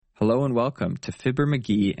Hello and welcome to Fibber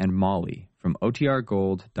McGee and Molly from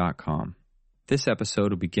OTRGold.com. This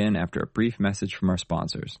episode will begin after a brief message from our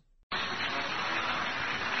sponsors. The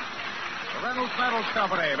Reynolds Metals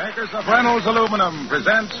Company, makers of Reynolds Aluminum,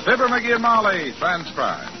 presents Fibber McGee and Molly,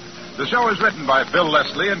 transcribed. The show is written by Bill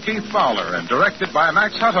Leslie and Keith Fowler and directed by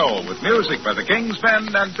Max Hutto with music by the King's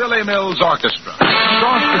Bend and Billy Mills Orchestra.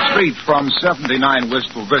 Across the street from 79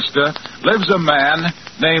 Wistful Vista lives a man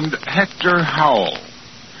named Hector Howell.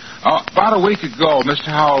 About a week ago,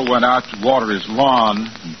 Mr. Howell went out to water his lawn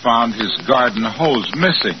and found his garden hose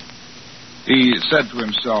missing. He said to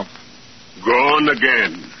himself, "Gone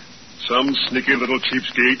again. Some sneaky little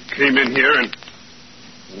cheapskate came in here and...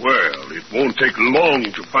 Well, it won't take long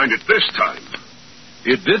to find it this time."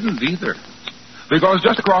 It didn't either, because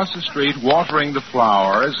just across the street, watering the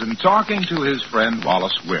flowers and talking to his friend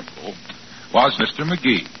Wallace Wimple, was Mr.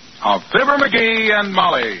 McGee of Fibber McGee and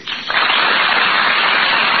Molly.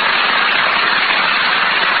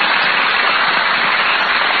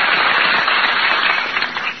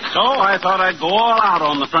 So I thought I'd go all out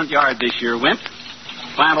on the front yard this year, Wimp.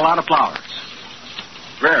 Plant a lot of flowers.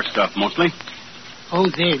 Rare stuff, mostly. Oh,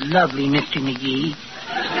 they're lovely, Mr. McGee.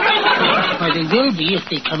 Or they will be if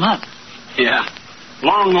they come up. Yeah.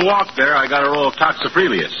 Along the walk there, I got a row of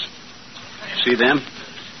toxophilias. See them?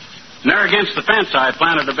 And there against the fence, I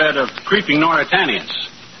planted a bed of creeping Noritanias.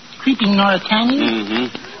 Creeping Noritanias?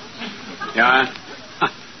 Mm-hmm. Yeah, I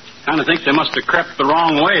kind of think they must have crept the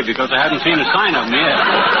wrong way because I haven't seen a sign of them yet.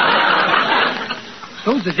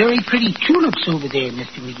 Those are very pretty tulips over there,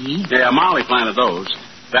 Mr. McGee. Yeah, Molly planted those.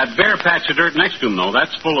 That bare patch of dirt next to them, though,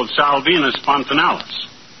 that's full of Salvinas fontanalis.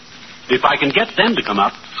 If I can get them to come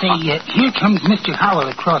up... Say, here comes Mr. Howell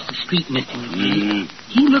across the street, Mr. McGee.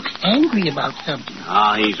 He looks angry about something.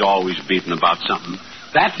 He's always beefing about something.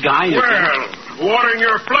 That guy is... Well, watering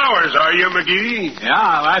your flowers, are you, McGee? Yeah,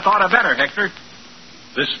 I thought I better, Hector.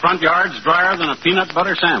 This front yard's drier than a peanut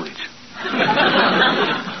butter sandwich.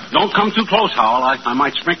 Don't come too close, Howell. I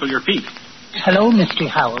might sprinkle your feet. Hello, Mr.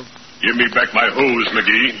 Howell. Give me back my hose,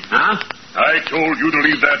 McGee. Huh? I told you to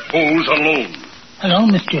leave that hose alone. Hello,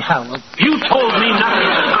 Mr. Howell. You told me nothing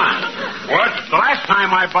at the time. What? The last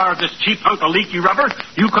time I borrowed this cheap hunk of leaky rubber,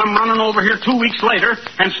 you come running over here 2 weeks later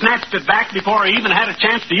and snatched it back before I even had a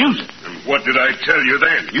chance to use it. And what did I tell you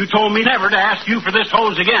then? You told me never to ask you for this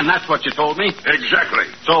hose again. That's what you told me. Exactly.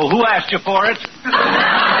 So who asked you for it?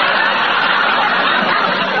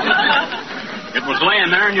 It was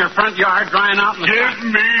laying there in your front yard drying out in the... Give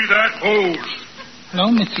me that hose.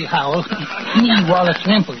 Hello, Mr. Howell. Me, Wallace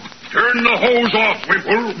Wimple. Turn the hose off,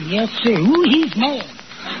 Wimple. Yes, sir. Ooh, he's mad.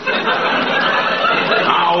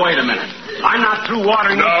 Now, wait a minute. I'm not through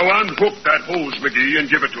watering... Now unhook that hose, McGee, and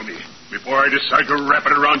give it to me before I decide to wrap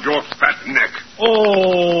it around your fat neck.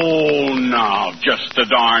 Oh, now, just a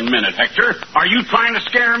darn minute, Hector. Are you trying to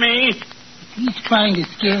scare me? If he's trying to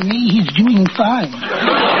scare me, he's doing fine.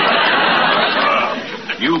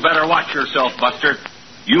 You better watch yourself, Buster.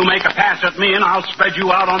 You make a pass at me, and I'll spread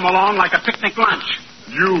you out on the lawn like a picnic lunch.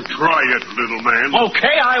 You try it, little man.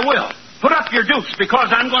 Okay, I will. Put up your dukes,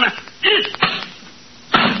 because I'm going to...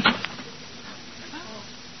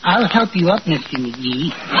 I'll help you up, Mr.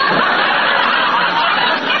 McGee.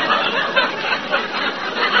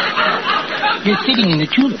 You're sitting in the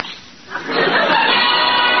tulips.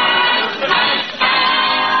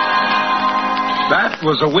 That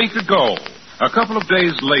was a week ago. A couple of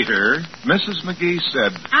days later, Mrs. McGee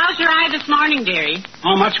said, "How's your eye this morning, dearie?"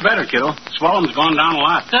 Oh, much better, kiddo. Swelling's gone down a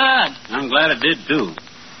lot. Good. I'm glad it did, too.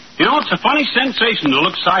 You know, it's a funny sensation to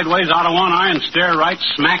look sideways out of one eye and stare right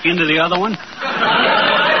smack into the other one.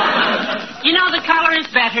 You know, the color is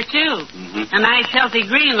better, too. Mm-hmm. A nice, healthy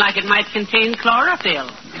green like it might contain chlorophyll.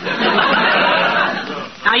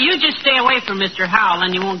 Now, you just stay away from Mr. Howell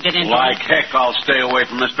and you won't get into Like heck, I'll stay away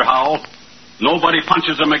from Mr. Howell. Nobody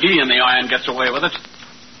punches a McGee in the eye and gets away with it.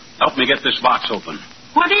 Help me get this box open.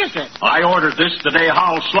 What is it? I ordered this the day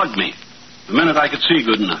Howell slugged me, the minute I could see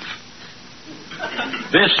good enough.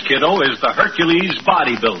 This, kiddo, is the Hercules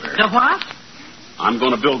bodybuilder. The what? I'm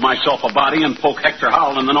going to build myself a body and poke Hector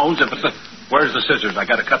Howell in the nose if it's a... Where's the scissors? I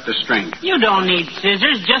got to cut this string. You don't need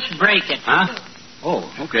scissors. Just break it. Huh? Oh,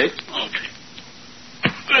 okay.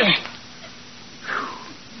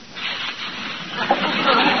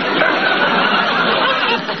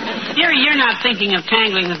 Dearie, you're not thinking of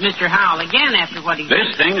tangling with Mr. Howell again after what he did.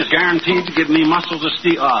 This thing is guaranteed to give me muscle to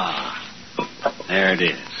steel. There it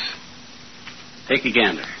is. Take a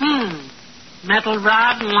gander. Metal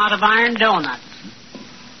rod and a lot of iron donuts.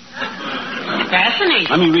 Fascinating.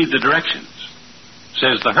 Let me read the directions. It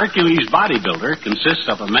says the Hercules bodybuilder consists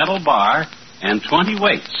of a metal bar and 20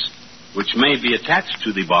 weights. which may be attached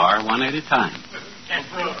to the bar one at a time.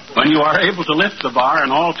 When you are able to lift the bar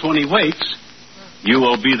and all 20 weights, you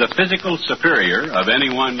will be the physical superior of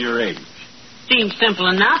anyone your age. Seems simple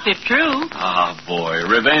enough, if true. Ah, boy,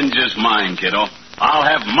 revenge is mine, kiddo. I'll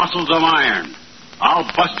have muscles of iron. I'll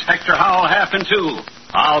bust Hector Howell half in two.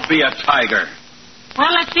 I'll be a tiger.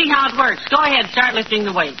 Well, let's see how it works. Go ahead, start lifting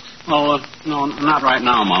the weights. Oh, no, not right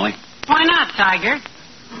now, Molly. Why not, Tiger?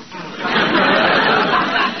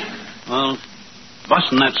 Well,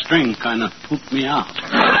 busting that string kind of pooped me out.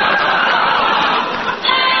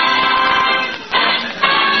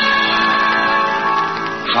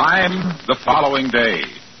 Time the following day.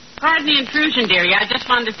 Pardon the intrusion, dearie. I just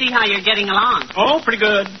wanted to see how you're getting along. Oh, pretty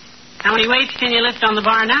good. How many weights can you lift on the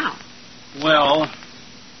bar now? Well...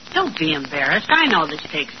 Don't be embarrassed. I know this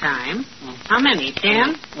takes time. How many?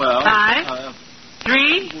 10? Well... 5?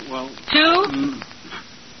 3? Well... 2?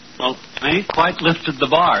 Well, I ain't quite lifted the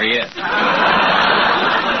bar yet.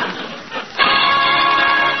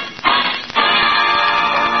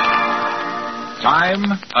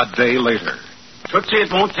 Time a day later. Tootsie,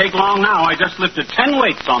 it won't take long now. I just lifted 10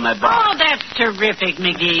 weights on that bar. Oh, that's terrific,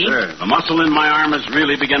 McGee. Sure. The muscle in my arm is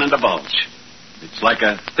really beginning to bulge. It's like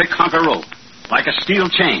a thick hunk of rope, like a steel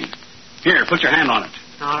chain. Here, put your hand on it.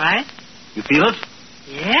 All right. You feel it?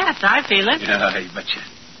 Yes, I feel it. Yeah, I betcha.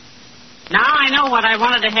 Now I know what I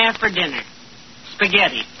wanted to have for dinner.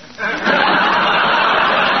 Spaghetti.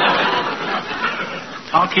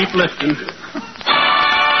 I'll keep lifting.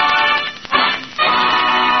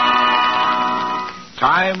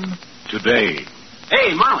 Time today.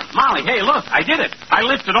 Hey, Molly, hey, look, I did it. I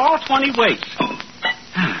lifted all 20 weights.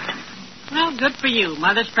 Well, good for you.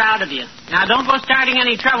 Mother's proud of you. Now, don't go starting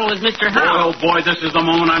any trouble with Mr. Howell. Oh, boy, this is the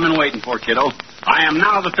moment I've been waiting for, kiddo. I am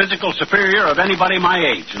now the physical superior of anybody my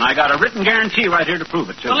age, and I got a written guarantee right here to prove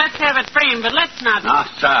it, too. Well, let's have it framed, but let's not... Ah,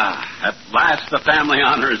 sir. At last, the family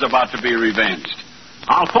honor is about to be revenged.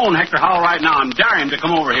 I'll phone Hector Howell right now and dare him to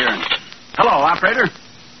come over here and... Hello, operator.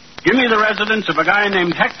 Give me the residence of a guy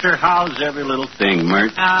named Hector Howell's every little thing,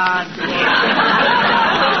 Mert.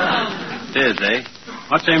 It is, eh?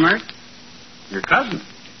 What's that, Mert? Your cousin.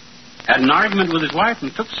 Had an argument with his wife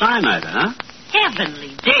and took cyanide, huh?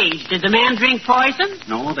 Heavenly days. Did the man drink poison?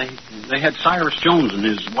 No, they had Cyrus Jones and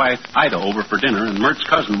his wife Ida over for dinner, and Mert's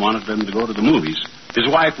cousin wanted them to go to the movies. His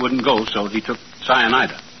wife wouldn't go, so he took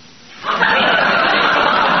cyanide.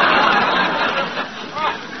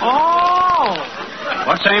 Oh!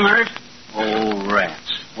 What's that, Mert? Oh,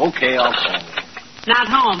 rats. Okay, I'll call. Not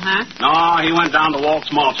home, huh? No, he went down to Walt's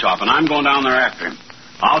malt shop, and I'm going down there after him.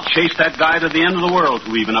 I'll chase that guy to the end of the world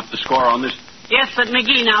to even up the score on this. Yes, but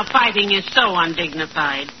McGee, now fighting is so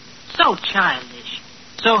undignified. So childish.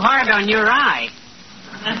 So hard on your eye.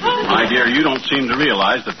 My dear, you don't seem to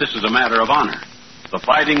realize that this is a matter of honor. The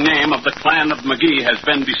fighting name of the clan of McGee has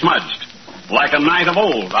been besmudged. Like a knight of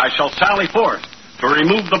old, I shall sally forth to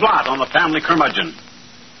remove the blot on the family curmudgeon.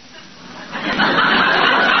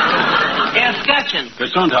 Escutcheon.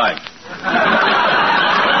 Gesundheit.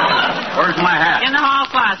 Where's my hat? In the hall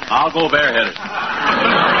closet. I'll go bareheaded.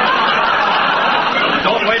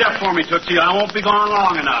 Don't wait up for me, Tootsie. I won't be gone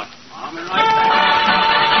long enough. I'll be right back.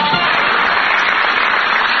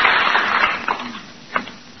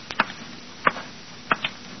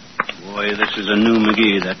 Boy, this is a new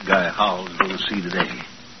McGee that guy Howell's going to see today.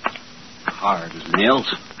 Hard as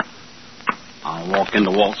nails. I'll walk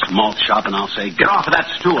into Walt's malt shop and I'll say, "Get off of that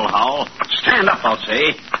stool, Howell. Stand up," I'll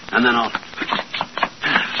say. And then I'll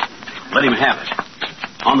let him have it.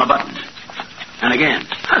 On the button. And again.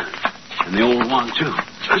 And the old one, too.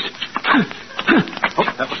 Oh,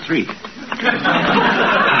 that was 3.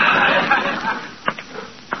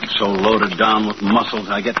 So loaded down with muscles,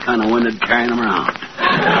 I get kind of winded carrying them around.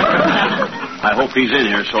 I hope he's in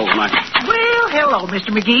here so when I... Well, hello,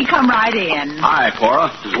 Mr. McGee. Come right in. Hi,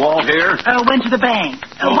 Cora. Is Walt here? Went to the bank.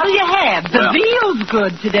 Oh. What do you have? The Well- veal's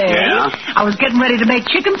good today. Yeah? I was getting ready to make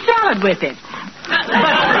chicken salad with it.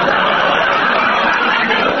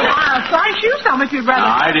 I'll slice you some if you'd rather.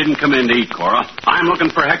 I didn't come in to eat, Cora. I'm looking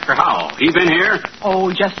for Hector Howell. He been here?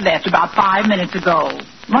 Oh, just left about 5 minutes ago.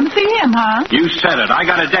 Want to see him, huh? You said it. I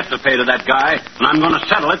got a debt to pay to that guy, and I'm going to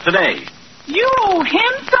settle it today. You owe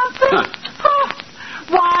him something? Oh,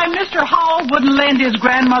 why, Mr. Howell wouldn't lend his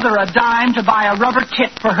grandmother a dime to buy a rubber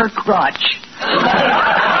tip for her crutch. I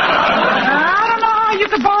don't know how you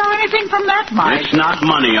could borrow anything from that much. It's not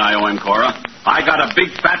money I owe him, Cora. I got a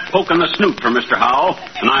big fat poke in the snoot for Mr. Howell,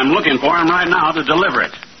 and I'm looking for him right now to deliver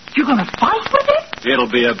it. You're going to fight with it?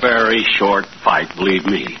 It'll be a very short fight, believe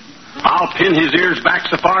me. I'll pin his ears back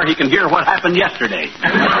so far he can hear what happened yesterday.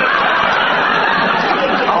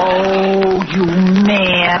 Oh, you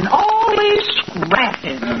man. Oh,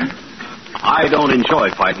 scrapping. I don't enjoy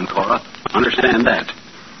fighting, Cora. Understand that.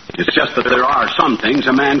 It's just that there are some things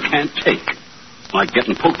a man can't take. Like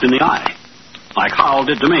getting poked in the eye. Like Howell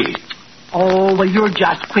did to me. Oh, well, you're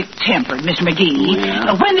just quick-tempered, Mr. McGee.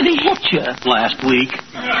 Yeah. When did he hit you? Last week.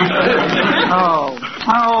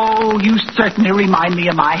 Oh, you certainly remind me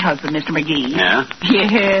of my husband, Mr. McGee. Yeah?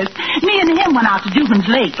 Yes. Me and him went out to Dubin's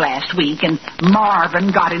Lake last week, and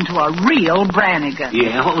Marvin got into a real Brannigan.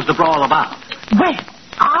 Yeah, what was the brawl about? Well,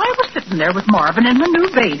 I was sitting there with Marvin in my new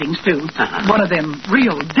bathing suit. One of them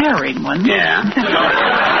real daring ones. Yeah.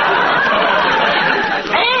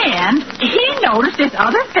 And he noticed this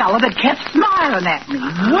other fella that kept smiling at me.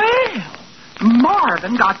 Well,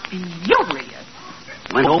 Marvin got furious.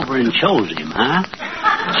 Went over and chose him, huh?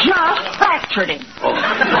 Just fractured him. Oh.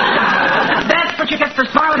 That's what you get for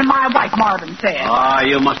smiling at my wife, Marvin said. Ah,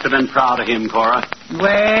 you must have been proud of him, Cora.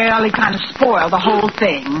 Well, he kind of spoiled the whole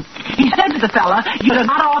thing. He said to the fella, you'd have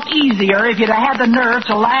got off easier if you'd have had the nerve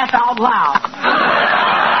to laugh out loud.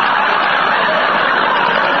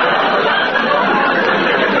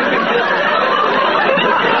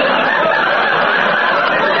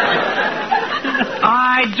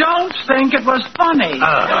 I don't think it was funny.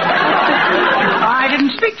 I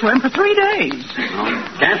didn't speak to him for 3 days.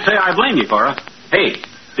 Can't say I blame you, Cora. Hey,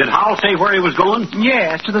 did Howell say where he was going?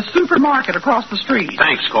 Yes, to the supermarket across the street.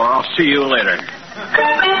 Thanks, Cora. I'll see you later.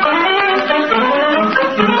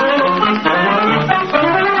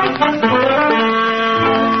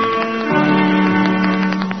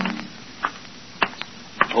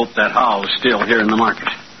 Hope that Howell is still here in the market.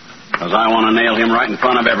 Because I want to nail him right in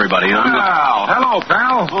front of everybody, huh? Pal. Hello,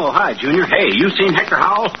 pal. Oh, hi, Junior. Hey, you seen Hector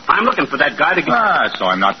Howell? I'm looking for that guy to get... I saw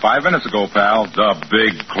him not 5 minutes ago, pal. The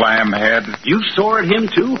big clam head. You soared him,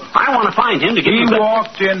 too? I want to find him to get He you...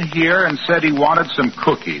 walked in here and said he wanted some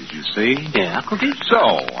cookies, you see. Yeah, cookies? So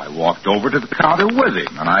I walked over to the counter with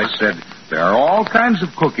him, and I said, there are all kinds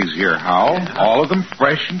of cookies here, Howell. All of them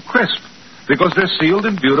fresh and crisp. Because they're sealed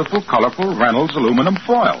in beautiful, colorful Reynolds aluminum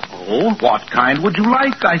foil. Oh? What kind would you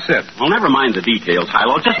like, I said. Well, never mind the details,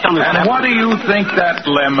 Hilo. Just tell me And what do you think that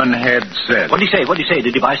lemon head said? What did he say? What did he say?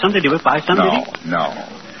 Did he buy some? Did he buy some? No.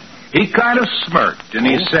 He kind of smirked, and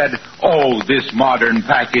he said, oh, this modern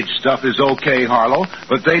packaged stuff is okay, Harlow,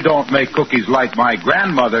 but they don't make cookies like my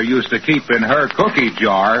grandmother used to keep in her cookie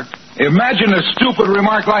jar. Imagine a stupid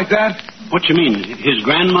remark like that. What you mean? His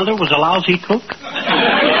grandmother was a lousy cook?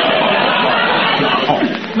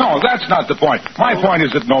 No, that's not the point. My point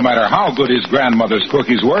is that no matter how good his grandmother's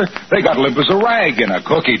cookies were, they got limp as a rag in a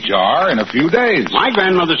cookie jar in a few days. My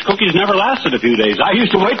grandmother's cookies never lasted a few days. I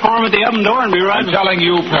used to wait for him at the oven door and be right... I'm telling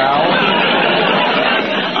you,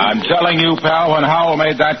 pal, when Howell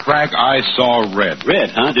made that crack, I saw red.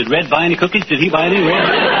 Red, huh? Did Red buy any cookies? Did he buy any Red?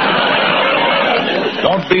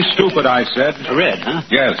 Don't be stupid, I said. Red, huh?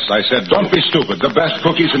 Yes, I said, don't be stupid. The best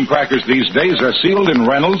cookies and crackers these days are sealed in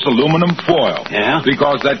Reynolds aluminum foil. Yeah?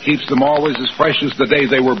 Because that keeps them always as fresh as the day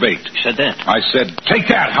they were baked. You said that? I said, take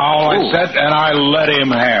that, Howell, I said, and I let him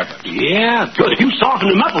have it. Yeah, good. If you soften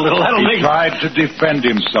him up a little, that'll make... He tried to defend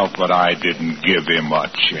himself, but I didn't give him a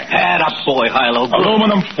chance. Add up, boy, Hilo.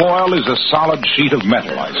 Aluminum foil is a solid sheet of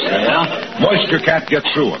metal, I said. Yeah? Moisture can't get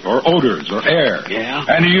through it, or odors, or air. Yeah?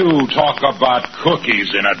 And you talk about cookies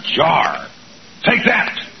in a jar. Take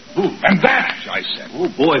that. Ooh. And that, I said. Oh,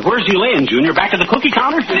 boy, where's he laying, Junior? Back at the cookie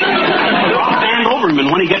counter? I'll stand over him, and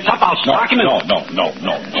when he gets up, I'll spark him. No.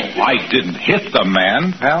 I didn't hit the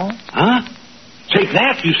man, pal. Huh? Take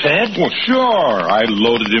that, you said? Well, sure. I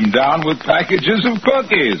loaded him down with packages of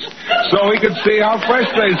cookies so he could see how fresh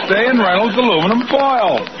they stay in Reynolds aluminum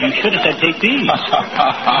foil. You should have said take these. So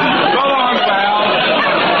long, pal.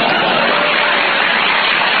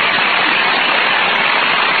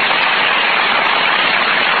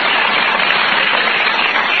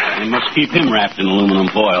 They must keep him wrapped in aluminum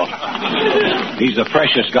foil. He's the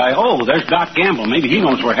freshest guy. Oh, there's Doc Gamble. Maybe he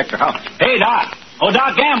knows where Hector Howell... Hey, Doc. Oh,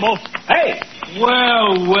 Doc Gamble. Hey.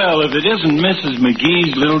 Well, if it isn't Mrs.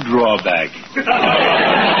 McGee's little drawback.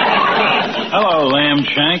 Hello, Lamb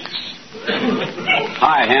Shanks.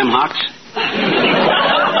 Hi, Ham Hocks.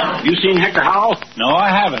 You seen Hector Howell? No,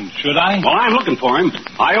 I haven't. Should I? Well, I'm looking for him.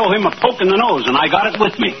 I owe him a poke in the nose, and I got it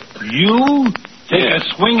with me. You? Take Yeah. a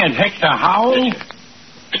swing at Hector Howell?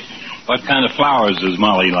 What kind of flowers does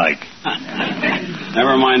Molly like?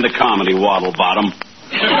 Never mind the comedy, Waddle Bottom.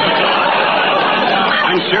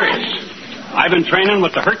 I'm serious. I've been training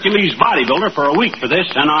with the Hercules bodybuilder for a week for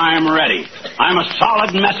this, and I'm ready. I'm a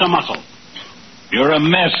solid mess of muscle. You're a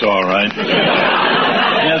mess, all right.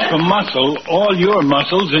 As for muscle, all your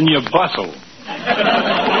muscles in your bustle.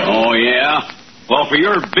 Oh, yeah? Well, for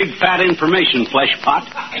your big fat information, flesh pot,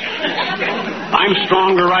 I'm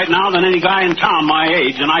stronger right now than any guy in town my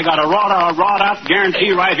age, and I got a wrought-out guarantee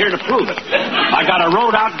right here to prove it. I got a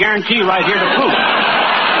wrote-out guarantee right here to prove it.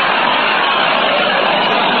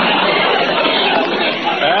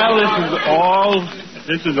 Well,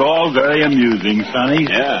 this is all very amusing, Sonny.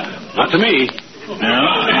 Yeah, not to me. No?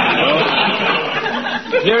 Well,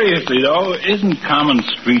 seriously, though, isn't common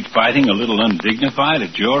street fighting a little undignified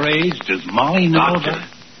at your age? Does Molly know that?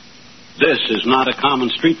 This is not a common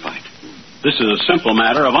street fight. This is a simple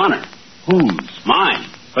matter of honor. Whose? Mine.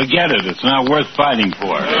 Forget it. It's not worth fighting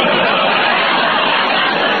for.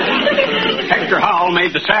 Hector Howell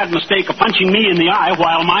made the sad mistake of punching me in the eye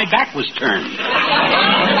while my back was turned.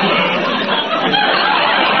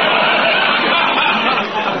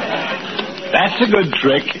 That's a good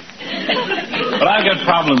trick. But I've got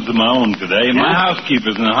problems of my own today. My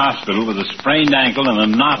housekeeper's in the hospital with a sprained ankle and a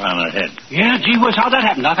knot on her head. Yeah, gee whiz, how'd that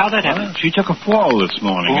happen, Doc? How'd that happen? She took a fall this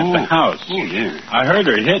morning at the house. Oh, dear. I heard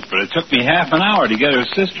her hit, but it took me half an hour to get her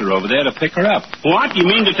sister over there to pick her up. What? You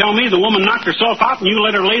mean to tell me the woman knocked herself out and you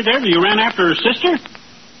let her lay there till you ran after her sister?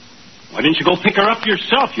 Why didn't you go pick her up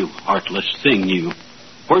yourself, you heartless thing, you?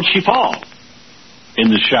 Where'd she fall? In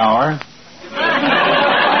the shower.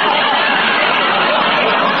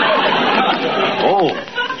 Oh.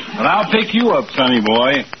 But I'll pick you up, sonny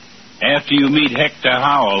boy, after you meet Hector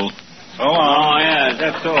Howell. So long. Oh, yeah,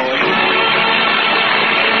 that's all.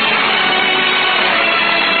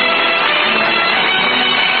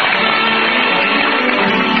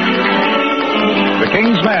 The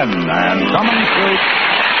King's Men and coming through.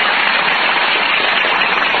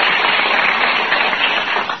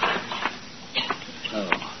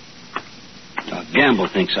 Doc Gamble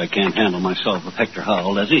thinks I can't handle myself with Hector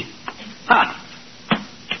Howell, does he? Ha!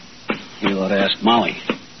 You ought to ask Molly.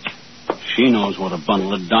 She knows what a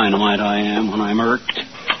bundle of dynamite I am when I'm irked.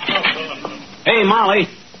 Hey, Molly,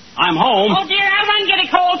 I'm home. Oh, dear, I'll run and get a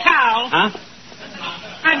cold towel. Huh?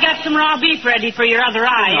 I've got some raw beef ready for your other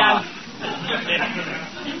eye.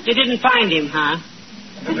 You didn't find him, huh?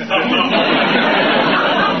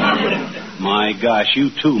 My gosh,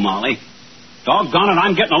 you too, Molly. Doggone it,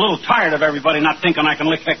 I'm getting a little tired of everybody not thinking I can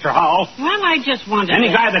lick Hector Howell. Well, I just wanted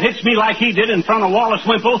Any guy that hits me like he did in front of Wallace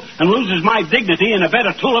Wimple and loses my dignity in a bed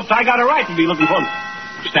of tulips, I got a right to be looking for him.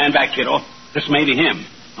 Stand back, kiddo. This may be him.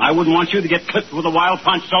 I wouldn't want you to get clipped with a wild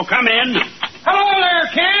punch, so come in. Hello there,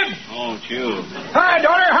 kid. Oh, you. Hi,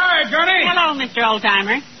 daughter. Hi, Johnny. Hello, Mr.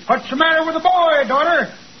 Oldtimer. What's the matter with the boy,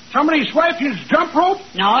 daughter? Somebody swiped his jump rope?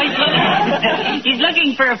 No, he's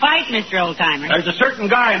looking for a fight, Mr. Oldtimer. There's a certain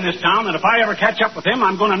guy in this town that if I ever catch up with him,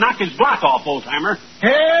 I'm going to knock his block off, Oldtimer.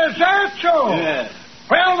 Is that so? Yeah.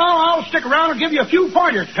 Well, now, I'll stick around and give you a few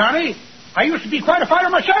pointers, Johnny. I used to be quite a fighter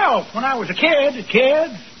myself when I was a kid.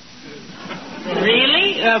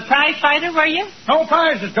 Really? A prize fighter, were you? No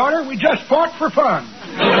prizes, daughter. We just fought for fun.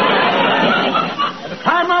 By the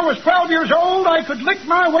time I was 12 years old, I could lick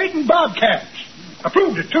my weight in bobcats. I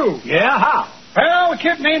proved it, too. Yeah, how? Well, a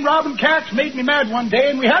kid named Robin Katz made me mad one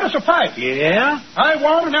day, and we had us a fight. Yeah? I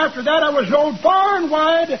won, and after that I was known far and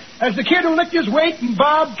wide as the kid who licked his weight in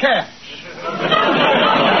bobcats. Oh,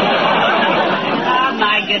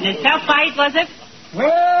 my goodness. Tough fight, was it?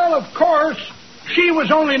 Well, of course, she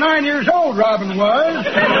was only 9 years old, Robin was.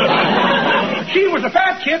 She was a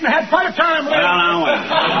fat kid and had quite a time with Well.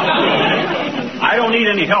 I don't need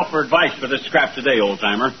any help or advice for this scrap today,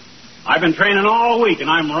 Oldtimer. I've been training all week, and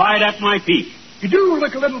I'm right at my peak. You do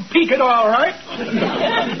look a little peaked, all right.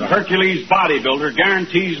 The Hercules bodybuilder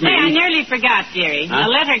guarantees me... Hey, I nearly forgot, dearie. Huh? A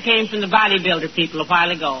letter came from the bodybuilder people a while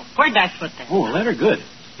ago. Where'd I put that? Oh, a letter, good.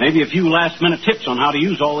 Maybe a few last-minute tips on how to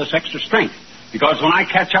use all this extra strength. Because when I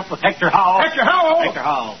catch up with Hector Howell... Hector Howell? Hector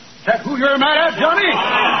Howell. Is that who you're mad at, Johnny?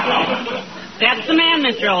 That's the man,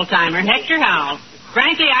 Mr. Oldtimer, Hector Howell.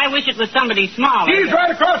 Frankly, I wish it was somebody smaller. He's right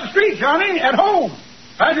across the street, Johnny, at home.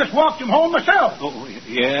 I just walked him home myself. Oh,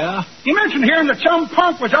 yeah? He mentioned hearing that some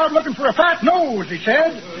punk was out looking for a fat nose, he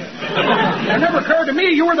said. It never occurred to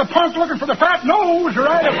me you were the punk looking for the fat nose,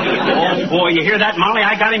 right? Oh, boy, you hear that, Molly?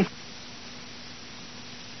 I got him...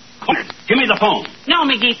 Give me the phone. No,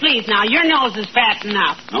 McGee, please now. Your nose is fat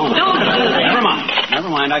enough. No. Don't do that. Never mind. Never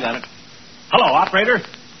mind. I got it. Hello, operator.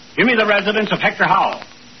 Give me the residence of Hector Howell.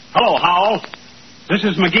 Hello, Howell. This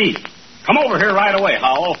is McGee. Come over here right away,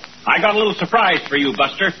 Howell. I got a little surprise for you,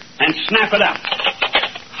 Buster. And snap it up.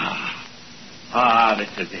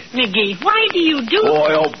 This is it. McGee, why do you do...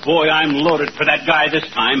 Boy, oh boy, I'm loaded for that guy this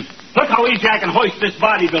time. Look how easy I can hoist this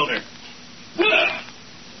bodybuilder.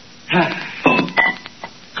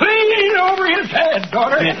 Clean over his head,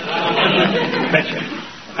 daughter. Betcha.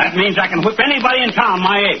 That means I can whip anybody in town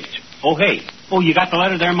my age. Oh, hey. Oh, you got the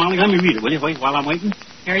letter there, Molly? Let me read it, will you? Wait while I'm waiting.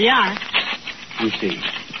 Here you are. Let me see.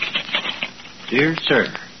 Dear sir,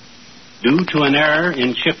 due to an error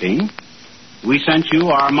in shipping, we sent you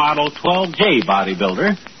our Model 12J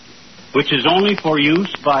bodybuilder, which is only for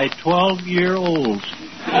use by 12-year-olds.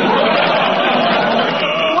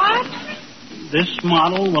 What? This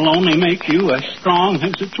model will only make you as strong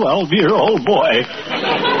as a 12-year-old boy.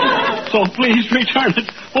 So please return it.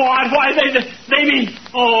 Why, they mean...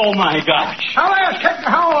 Oh, my gosh. I'll ask Hector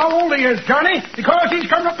Howell how old he is, Johnny, because he's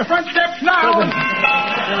coming up the front steps now.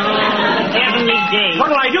 Heavenly day.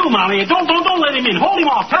 What'll I do, Molly? Don't let him in. Hold him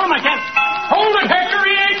off. Tell him I can't... Hold it, Hector.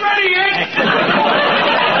 He ain't ready yet.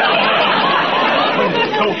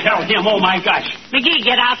 Don't tell him. Oh, my gosh. McGee,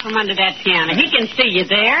 get out from under that piano. He can see you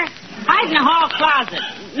there. Hide in the hall closet.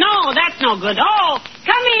 No, that's no good. Oh,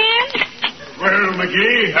 come in. Well,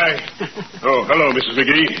 McGee, Oh, hello, Mrs.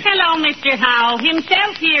 McGee. Hello, Mr. Howell.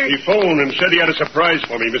 Himself here. He phoned and said he had a surprise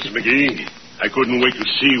for me, Mrs. McGee. I couldn't wait to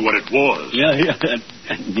see what it was.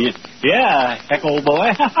 Yeah, Heck, old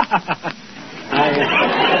boy.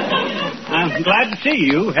 I'm glad to see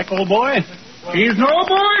you, Heck, old boy. He's no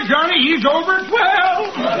boy, Johnny. He's over 12.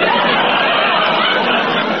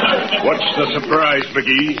 What's the surprise,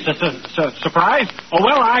 McGee? Surprise? Oh,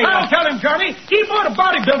 well, I'll tell him, Johnny. He bought a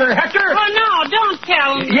bodybuilder, Hector. Oh, no, don't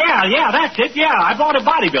tell him. Yeah, that's it. Yeah, I bought a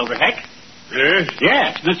bodybuilder, Heck. Yes?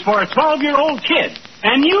 Yes, and it's for a 12-year-old kid.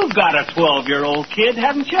 And you've got a 12-year-old kid,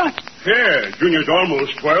 haven't you? Yeah, Junior's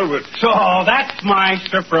almost 12, but... So that's my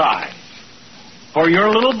surprise. For your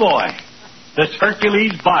little boy, this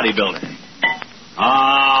Hercules bodybuilder.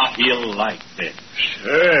 Ah, he'll like this.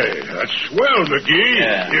 Say, that's swell, McGee.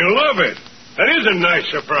 Yeah. You'll love it. That is a nice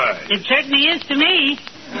surprise. It certainly is to me.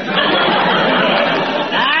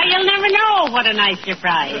 You'll never know what a nice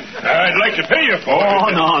surprise. I'd like to pay you for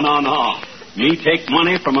it. Oh, no. Me take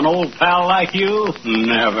money from an old pal like you?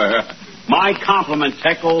 Never. My compliments,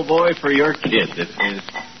 Heck, old boy, for your kid. This is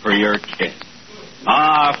for your kid.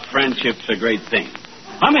 Friendship's a great thing.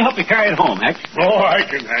 Let me help you carry it home, Heck. Oh, I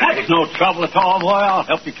can handle That's no trouble at all, boy. I'll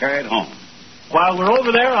help you carry it home. While we're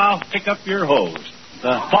over there, I'll pick up your hose.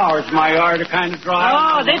 The flowers in my yard are kind of dry.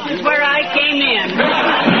 Oh, this is where I came in.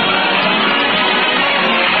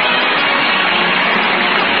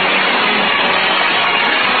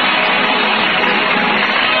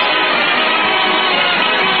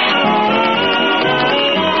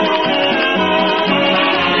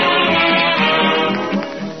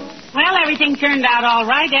 Well, everything turned out all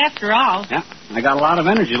right after all. Yeah, I got a lot of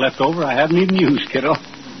energy left over I haven't even used, kiddo.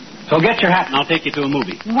 So get your hat and I'll take you to a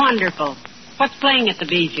movie. Wonderful. What's playing at the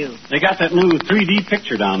Bijou? They got that new 3D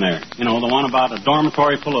picture down there. You know, the one about a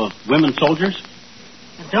dormitory full of women soldiers.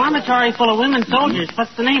 A dormitory full of women soldiers.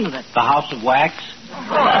 What's the name of it? The House of Wax.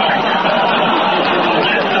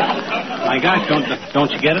 My gosh,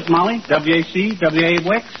 don't you get it, Molly? W-A-C,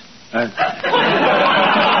 W-A-Wax?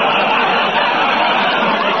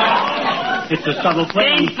 It's a subtle play.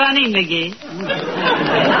 Ain't funny, McGee.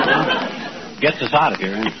 Gets us out of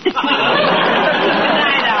here, ain't it? Good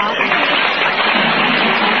night, all.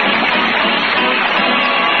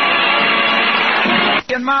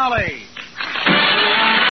 And Molly.